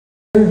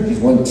He's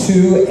won 2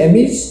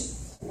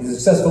 Emmys. He's a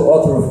successful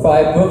author of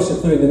 5 books,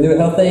 including The New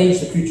Health Age,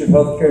 The Future of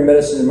Healthcare and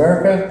Medicine in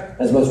America.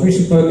 His most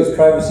recent book is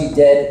Privacy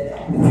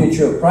Dead, The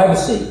Future of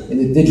Privacy in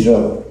the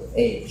Digital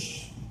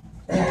Age.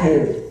 Thank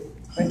you.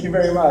 Thank you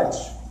very much.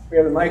 We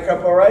have the mic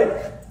up all right?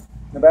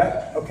 In the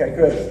back? Okay,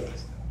 good.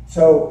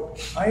 So,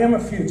 I am a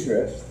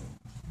futurist,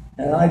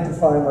 and I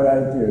define what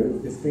I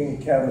do as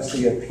being a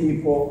canvassee of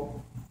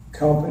people,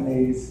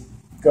 companies,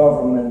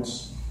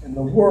 governments, and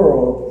the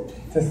world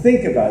to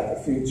think about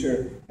the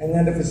future and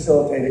then to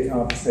facilitate a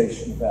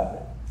conversation about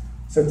it.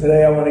 So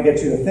today I want to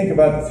get you to think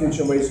about the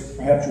future in ways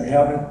perhaps you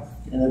haven't,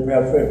 and then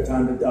perhaps we have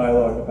time to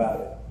dialogue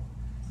about it.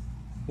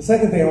 The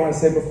second thing I want to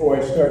say before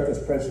I start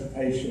this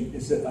presentation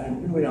is that I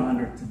am really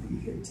honored to be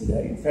here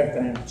today. In fact,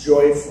 I am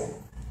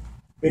joyful,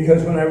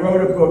 because when I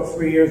wrote a book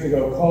 3 years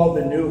ago called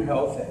The New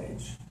Health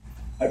Age,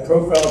 I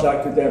profiled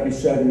Dr. Debbie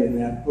Shetty in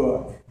that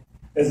book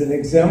as an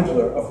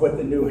exemplar of what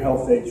the new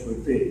health age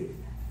would be.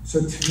 So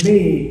to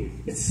me,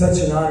 it's such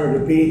an honor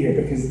to be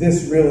here, because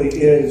this really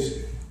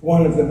is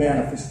one of the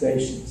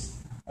manifestations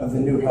of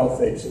the new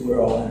health age that we're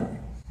all entering.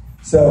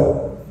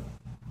 So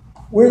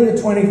we're in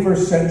the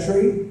 21st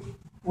century.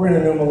 We're in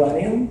a new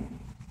millennium.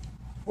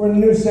 We're in a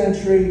new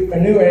century, a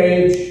new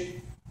age,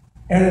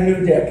 and a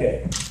new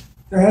decade.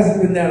 There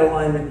hasn't been that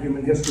alignment in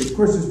human history. Of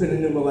course, there's been a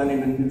new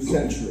millennium and a new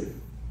century.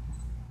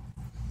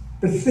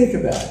 But think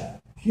about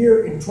it.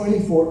 Here in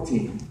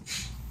 2014,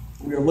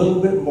 we're a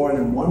little bit more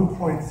than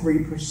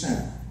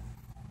 1.3%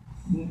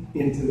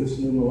 into this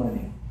new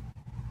millennium.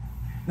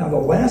 Now, the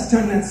last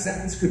time that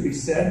sentence could be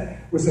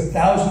said was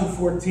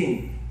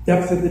 1014,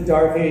 depth of the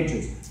Dark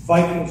Ages,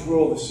 Vikings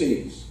rule the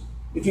seas.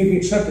 If you can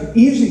accept an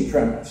easy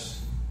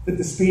premise that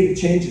the speed of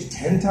change is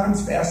 10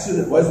 times faster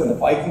than it was when the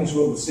Vikings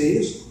ruled the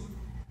seas,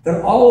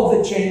 then all of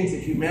the change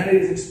that humanity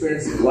has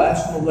experienced in the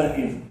last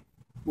millennium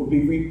will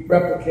be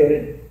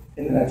replicated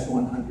in the next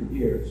 100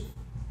 years.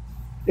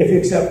 If you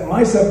accept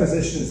my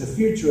supposition as a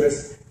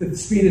futurist that the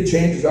speed of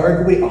change is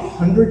arguably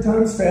 100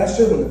 times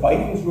faster when the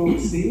Vikings ruled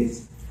the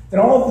seas, then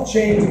all of the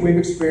change that we've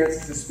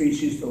experienced as a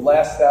species for the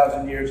last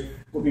 1,000 years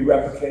will be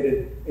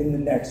replicated in the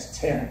next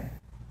 10.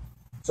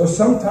 So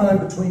sometime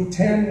between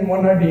 10 and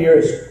 100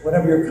 years,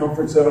 whatever your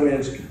comfort zone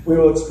is, we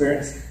will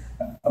experience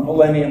a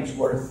millennium's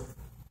worth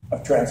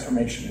of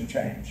transformation and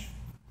change.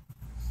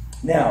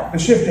 Now, the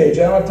shift age,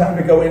 I don't have time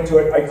to go into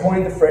it. I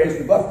coined the phrase,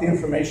 we left the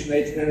information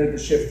age and entered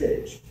the shift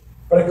age.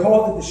 But I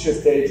called it the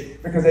shift age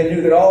because I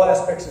knew that all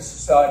aspects of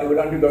society would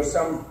undergo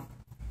some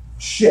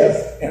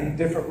shift and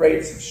different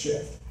rates of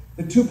shift.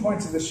 The 2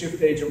 points of the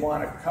shift age I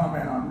want to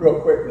comment on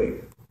real quickly.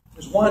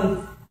 There's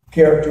one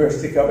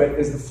characteristic of it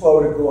is the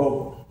flow to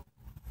global.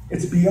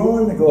 It's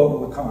beyond the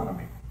global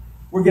economy.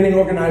 We're getting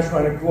organized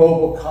around a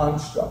global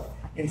construct.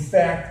 In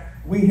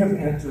fact, we have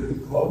entered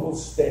the global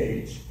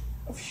stage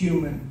of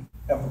human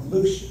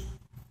evolution.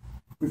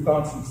 We've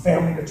gone from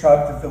family to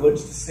tribe to village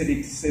to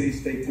city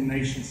state to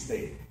nation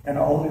state. And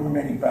our only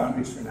remaining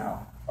boundaries for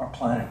now are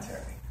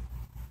planetary.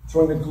 So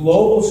we're in the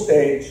global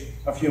stage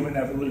of human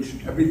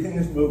evolution. Everything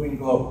is moving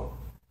global.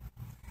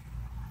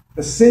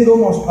 The single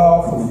most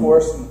powerful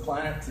force on the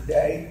planet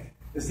today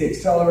is the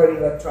accelerating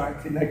electron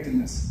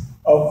connectedness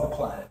of the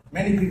planet.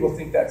 Many people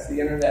think that's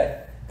the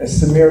internet.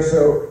 As Samir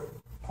so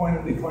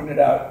pointedly pointed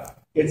out,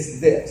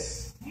 it's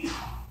this.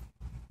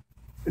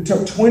 It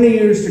took 20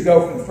 years to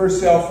go from the first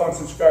cell phone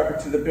subscriber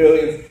to the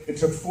billionth. It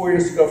took 4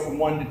 years to go from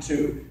 1 to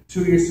 2,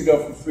 2 years to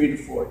go from 3 to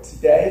 4.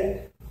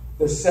 Today,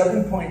 there's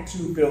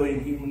 7.2 billion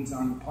humans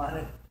on the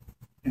planet,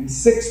 and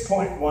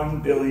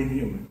 6.1 billion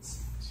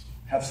humans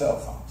have cell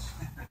phones.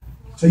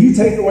 So you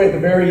take away the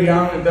very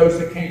young and those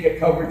that can't get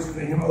coverage in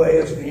the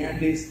Himalayas and the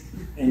Andes,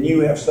 and you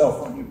have cell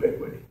phone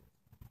ubiquity.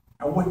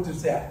 Now, what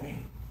does that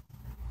mean?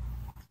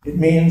 It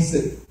means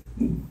that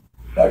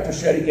Dr.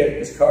 Shetty gave me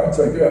his card,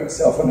 so I do have a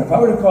cell phone. If I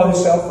were to call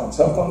his cell phone to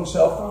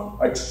cell phone,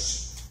 like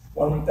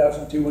 1,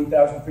 1,000, 2,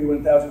 1,000, 3,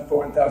 1,000, 4,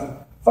 1,000,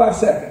 5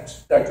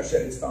 seconds, Dr.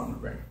 Shetty's phone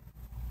would ring.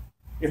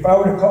 If I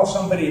were to call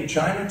somebody in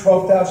China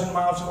 12,000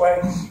 miles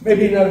away,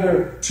 maybe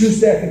another 2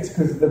 seconds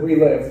because of the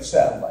relay of the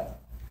satellite.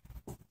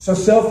 So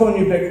cell phone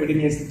ubiquity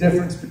means the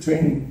difference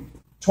between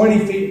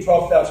 20 feet and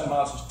 12,000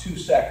 miles is 2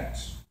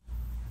 seconds.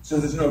 So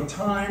there's no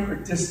time or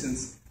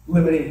distance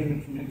limiting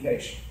human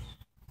communication.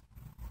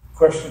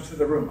 Question to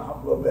the room. I'll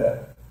have a little bit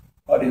of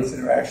audience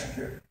interaction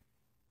here.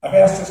 I've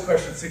asked this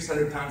question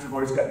 600 times. I've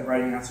always gotten the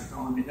right answer.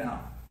 Don't let me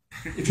down.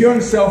 If you're on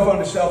a cell phone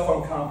to cell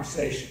phone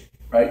conversation,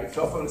 right?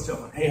 Cell phone to cell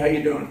phone. Hey, how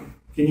you doing?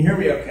 Can you hear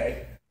me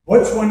okay?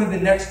 What's one of the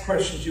next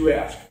questions you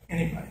ask?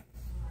 Anybody?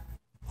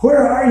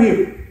 Where are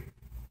you?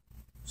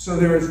 So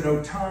there is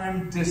no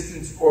time,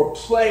 distance, or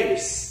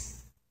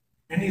place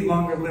any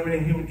longer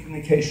limiting human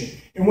communication.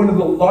 And one of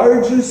the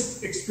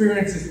largest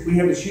experiences that we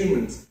have as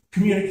humans,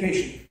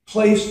 communication,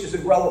 place is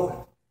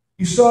irrelevant.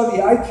 You saw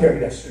the eye care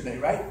yesterday,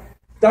 right?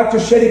 Dr.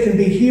 Shetty can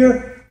be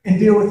here and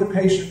deal with the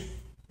patient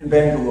in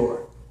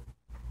Bangalore.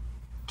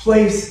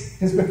 Place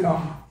has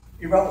become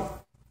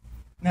irrelevant.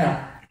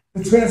 Now,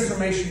 the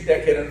transformation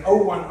decade, an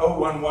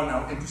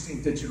 010110,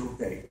 interesting digital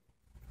date.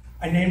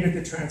 I named it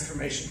the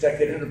transformation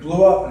decade, and it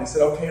blew up, and I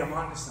said, okay, I'm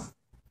on to something.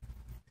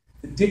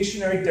 The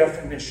dictionary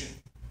definition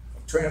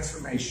of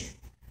transformation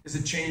is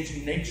a change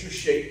in nature,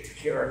 shape,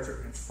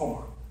 character, and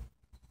form.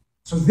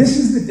 So this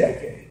is the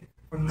decade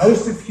when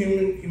most of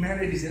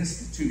humanity's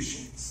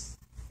institutions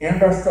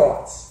and our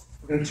thoughts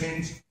are going to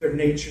change their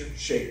nature,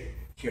 shape,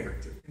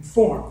 character, and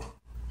form.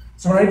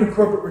 So when I do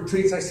corporate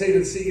retreats, I say to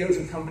the CEOs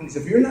and companies,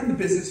 if you're not in the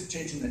business of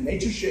changing the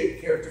nature,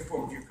 shape, character,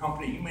 form of your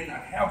company, you may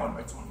not have one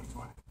by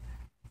 2020.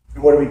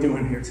 And what are we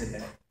doing here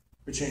today?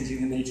 We're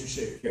changing the nature,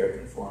 shape,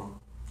 character, and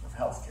form of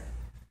healthcare.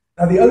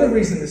 Now, the other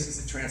reason this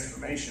is a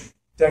transformation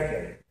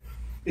decade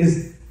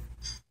is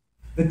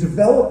the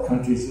developed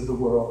countries of the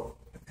world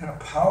have kind of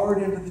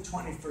powered into the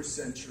 21st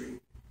century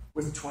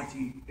with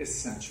 20th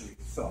century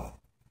thought.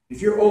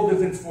 If you're older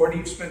than 40,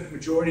 you've spent the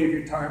majority of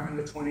your time in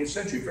the 20th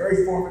century,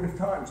 very formative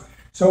times.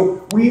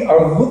 So we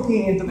are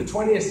looking into the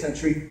 20th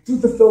century through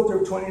the filter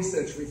of 20th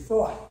century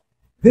thought.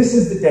 This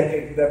is the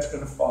decade that's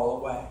going to fall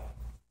away.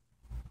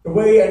 The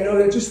way I know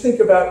that, just think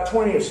about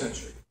 20th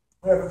century,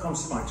 whatever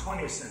comes to mind,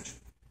 20th century.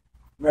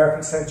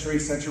 American century,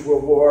 century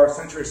World War,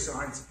 century of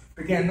science,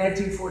 began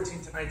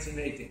 1914 to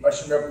 1918,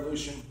 Russian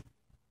Revolution,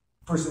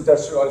 First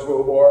Industrialized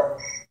World War,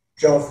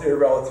 general theory of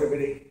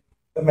relativity,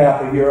 the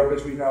map of Europe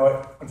as we know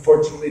it.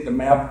 Unfortunately, the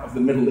map of the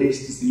Middle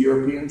East, as the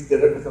Europeans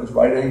did it with those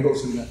right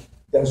angles in the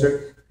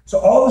desert. So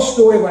all the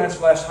storylines for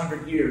the last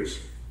 100 years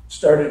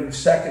started in the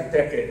second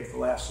decade of the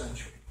last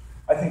century.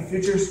 I think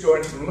future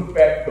historians can look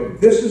back and go,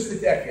 this is the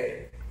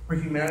decade where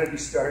humanity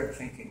started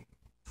thinking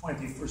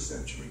 21st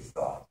century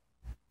thought.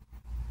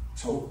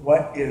 So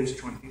what is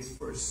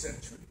 21st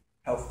century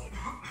healthcare?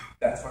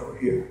 That's why we're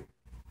here.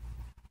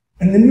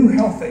 And the new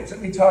health age,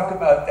 let me talk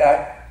about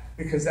that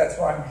because that's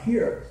why I'm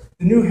here.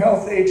 The new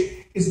health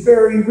age is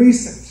very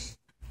recent.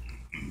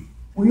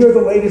 We are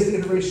the latest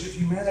iteration of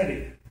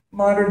humanity,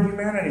 modern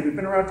humanity. We've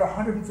been around for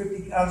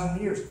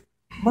 150,000 years.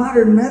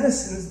 Modern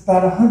medicine is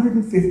about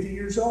 150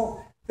 years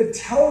old. The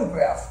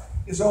telegraph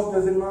is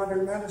older than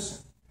modern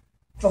medicine.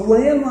 The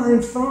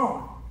landline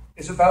phone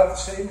is about the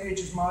same age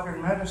as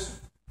modern medicine.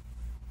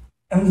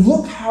 And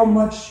look how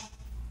much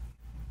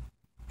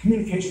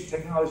communication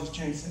technology has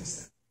changed since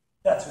then.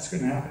 That's what's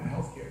going to happen in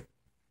healthcare.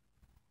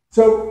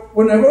 So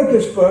when I wrote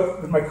this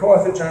book with my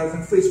co-author,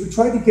 Jonathan Fleece, we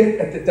tried to get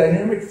at the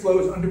dynamic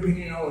flows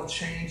underpinning all the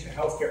change in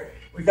healthcare.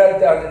 We got it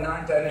down to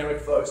 9 dynamic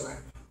flows, and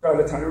I don't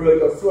have the time to really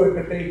go through it,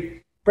 but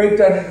they break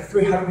down into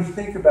 3. How do we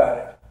think about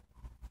it?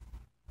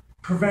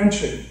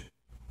 Prevention.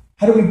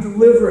 How do we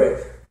deliver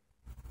it?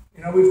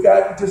 You know, we've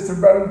got just to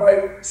run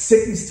by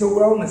sickness to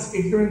wellness,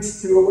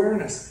 ignorance to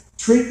awareness,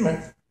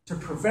 treatment to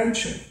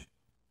prevention,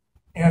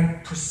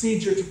 and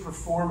procedure to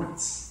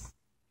performance.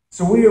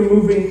 So we are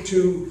moving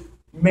to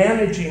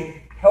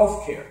managing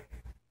healthcare.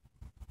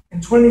 In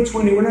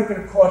 2020, we're not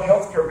going to call it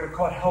healthcare, we're going to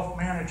call it health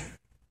management,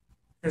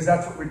 because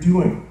that's what we're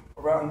doing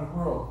around the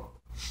world.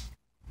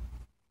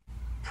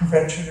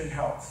 Prevention and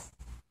health.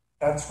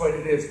 That's what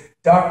it is.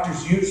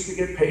 Doctors used to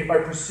get paid by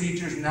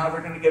procedures, now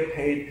they're going to get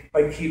paid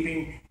by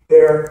keeping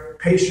their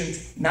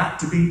patients, not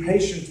to be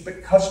patients,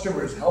 but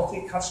customers,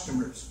 healthy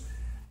customers.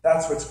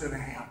 That's what's going to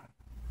happen.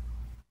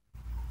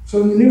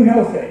 So in the new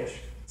health age.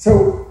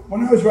 So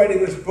when I was writing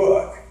this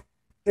book,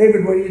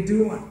 David, what are you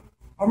doing?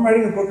 I'm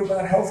writing a book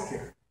about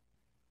healthcare.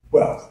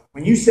 Well,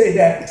 when you say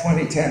that in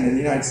 2010 in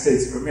the United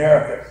States of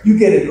America, you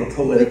get into a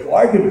political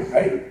argument,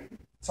 right?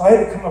 So I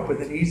had to come up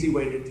with an easy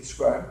way to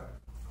describe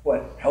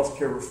what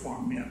healthcare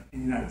reform meant in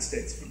the United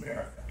States of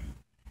America.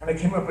 And I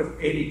came up with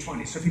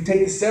 80-20. So if you take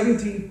the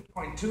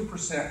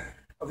 17.2%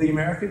 of the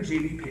American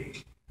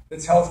GDP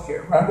that's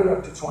healthcare, round it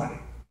up to 20.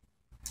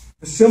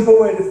 The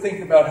simple way to think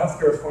about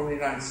healthcare reform in the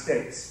United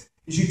States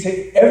is you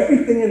take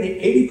everything in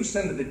the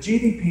 80% of the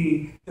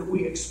GDP that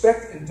we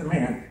expect and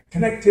demand,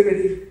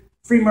 connectivity,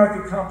 free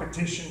market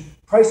competition,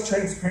 price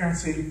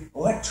transparency,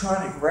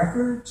 electronic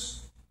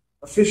records,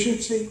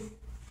 efficiency,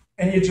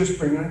 and you just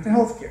bring it to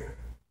healthcare.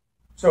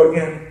 So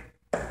again,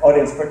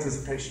 audience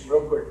participation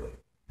real quickly.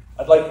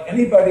 I'd like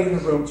anybody in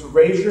the room to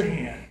raise your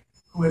hand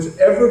who has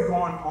ever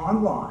gone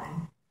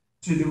online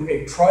to do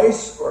a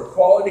price or a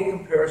quality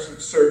comparison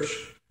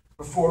search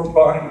before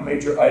buying a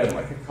major item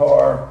like a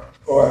car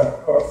or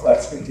a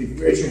flat screen TV.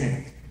 Raise your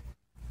hand.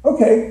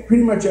 Okay,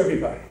 pretty much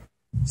everybody.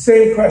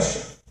 Same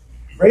question.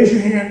 Raise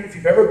your hand if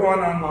you've ever gone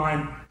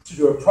online to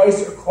do a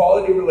price or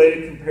quality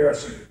related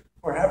comparison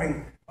or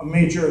having a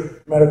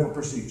major medical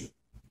procedure.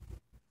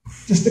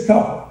 Just a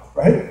couple,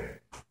 right?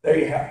 There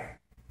you have it.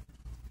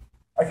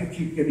 I could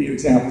keep giving you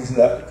examples of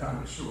that, but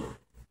time is short.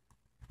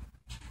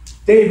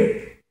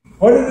 David,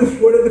 what are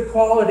the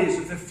qualities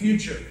of the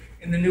future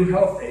in the new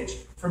health age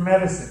for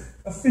medicine?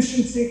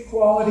 Efficiency,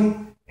 quality,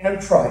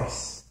 and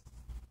price.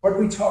 What are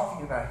we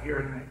talking about here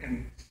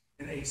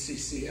in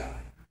ACCI?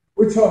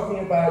 We're talking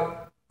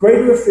about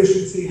greater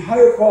efficiency,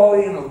 higher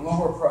quality, and a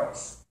lower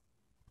price.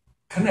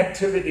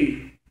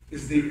 Connectivity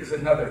is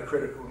another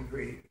critical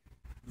ingredient.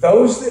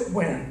 Those that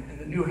win in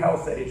the new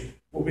health age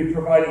will be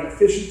providing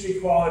efficiency,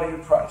 quality,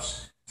 and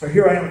price. So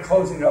here I am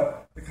closing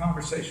up the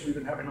conversation we've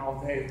been having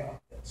all day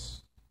about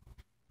this.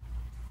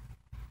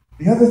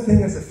 The other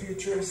thing as a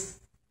futurist,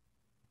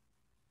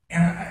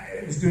 and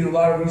I was doing a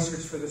lot of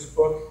research for this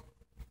book.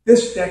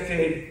 This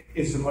decade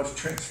is the most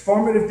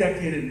transformative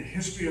decade in the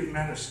history of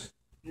medicine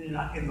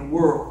in the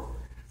world.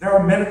 There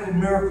are medical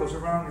miracles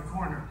around the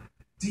corner.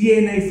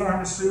 DNA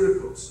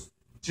pharmaceuticals,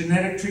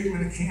 genetic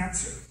treatment of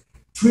cancer,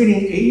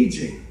 treating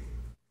aging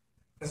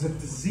as a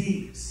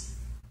disease.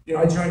 You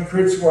know, I joined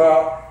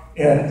Kurzweil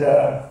and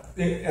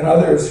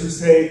others who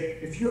say,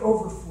 if you're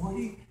over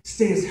 40,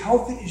 stay as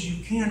healthy as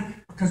you can,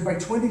 because by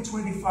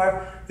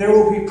 2025, there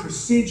will be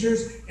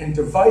procedures and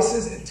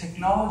devices and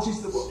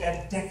technologies that will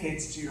add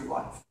decades to your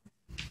life.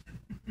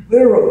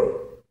 Literally.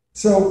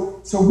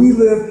 So we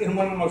live in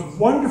one of the most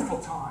wonderful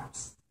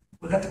times.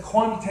 We've got the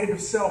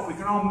quantitative self. We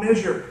can all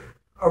measure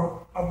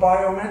our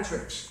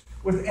biometrics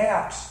with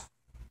apps.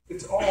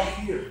 It's all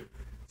here.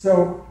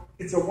 So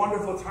it's a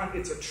wonderful time.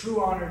 It's a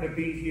true honor to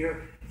be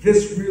here.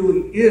 This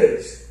really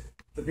is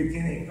the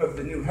beginning of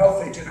the new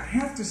health age. And I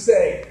have to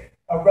say,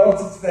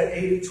 relative to that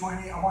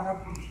 80-20, I want to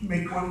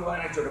make one line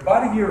anecdote.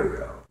 About a year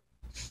ago,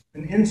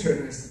 an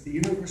internist at the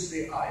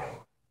University of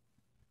Iowa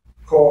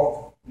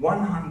called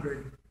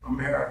 100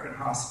 American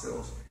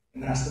hospitals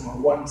and asked them a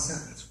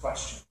one-sentence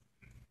question.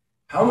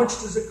 How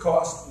much does it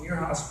cost in your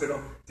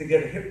hospital to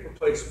get a hip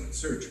replacement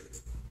surgery?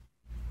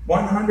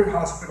 100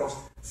 hospitals,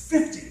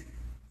 50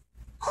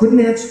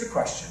 couldn't answer the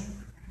question.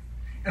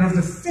 And of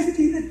the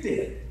 50 that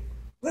did,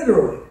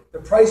 literally, the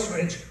price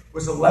range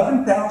was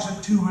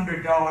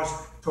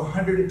 $11,200 to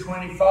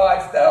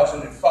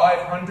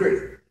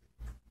 $125,500.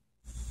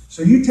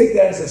 So you take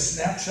that as a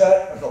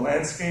snapshot of the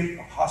landscape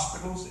of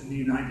hospitals in the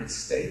United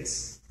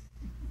States.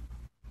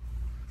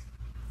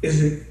 Is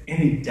there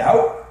any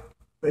doubt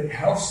that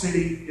Health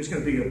City is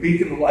going to be a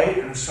beacon of light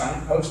and a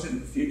signpost in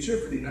the future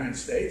for the United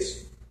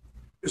States?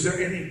 Is there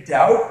any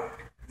doubt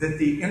that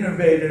the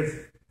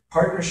innovative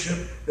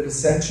partnership that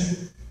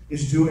Ascension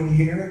is doing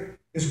here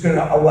is going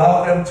to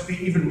allow them to be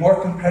even more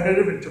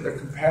competitive into their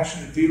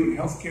compassionate view in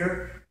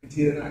healthcare into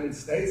the United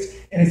States?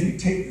 And if you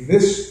take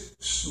this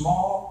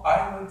small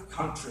island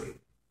country,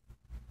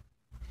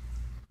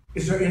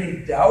 is there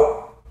any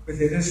doubt that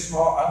this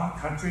small island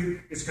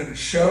country is going to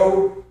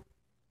show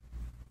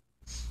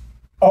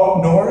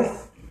up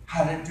north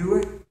how to do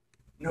it?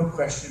 No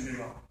question at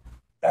all.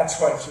 That's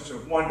why it's such a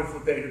wonderful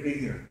day to be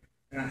here.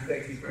 And I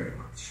thank you very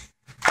much.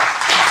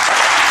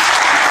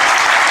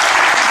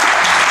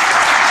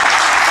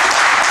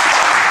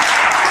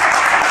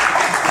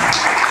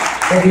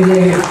 Thank you,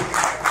 David.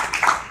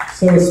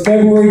 So it's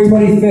February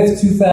 25th, 2000.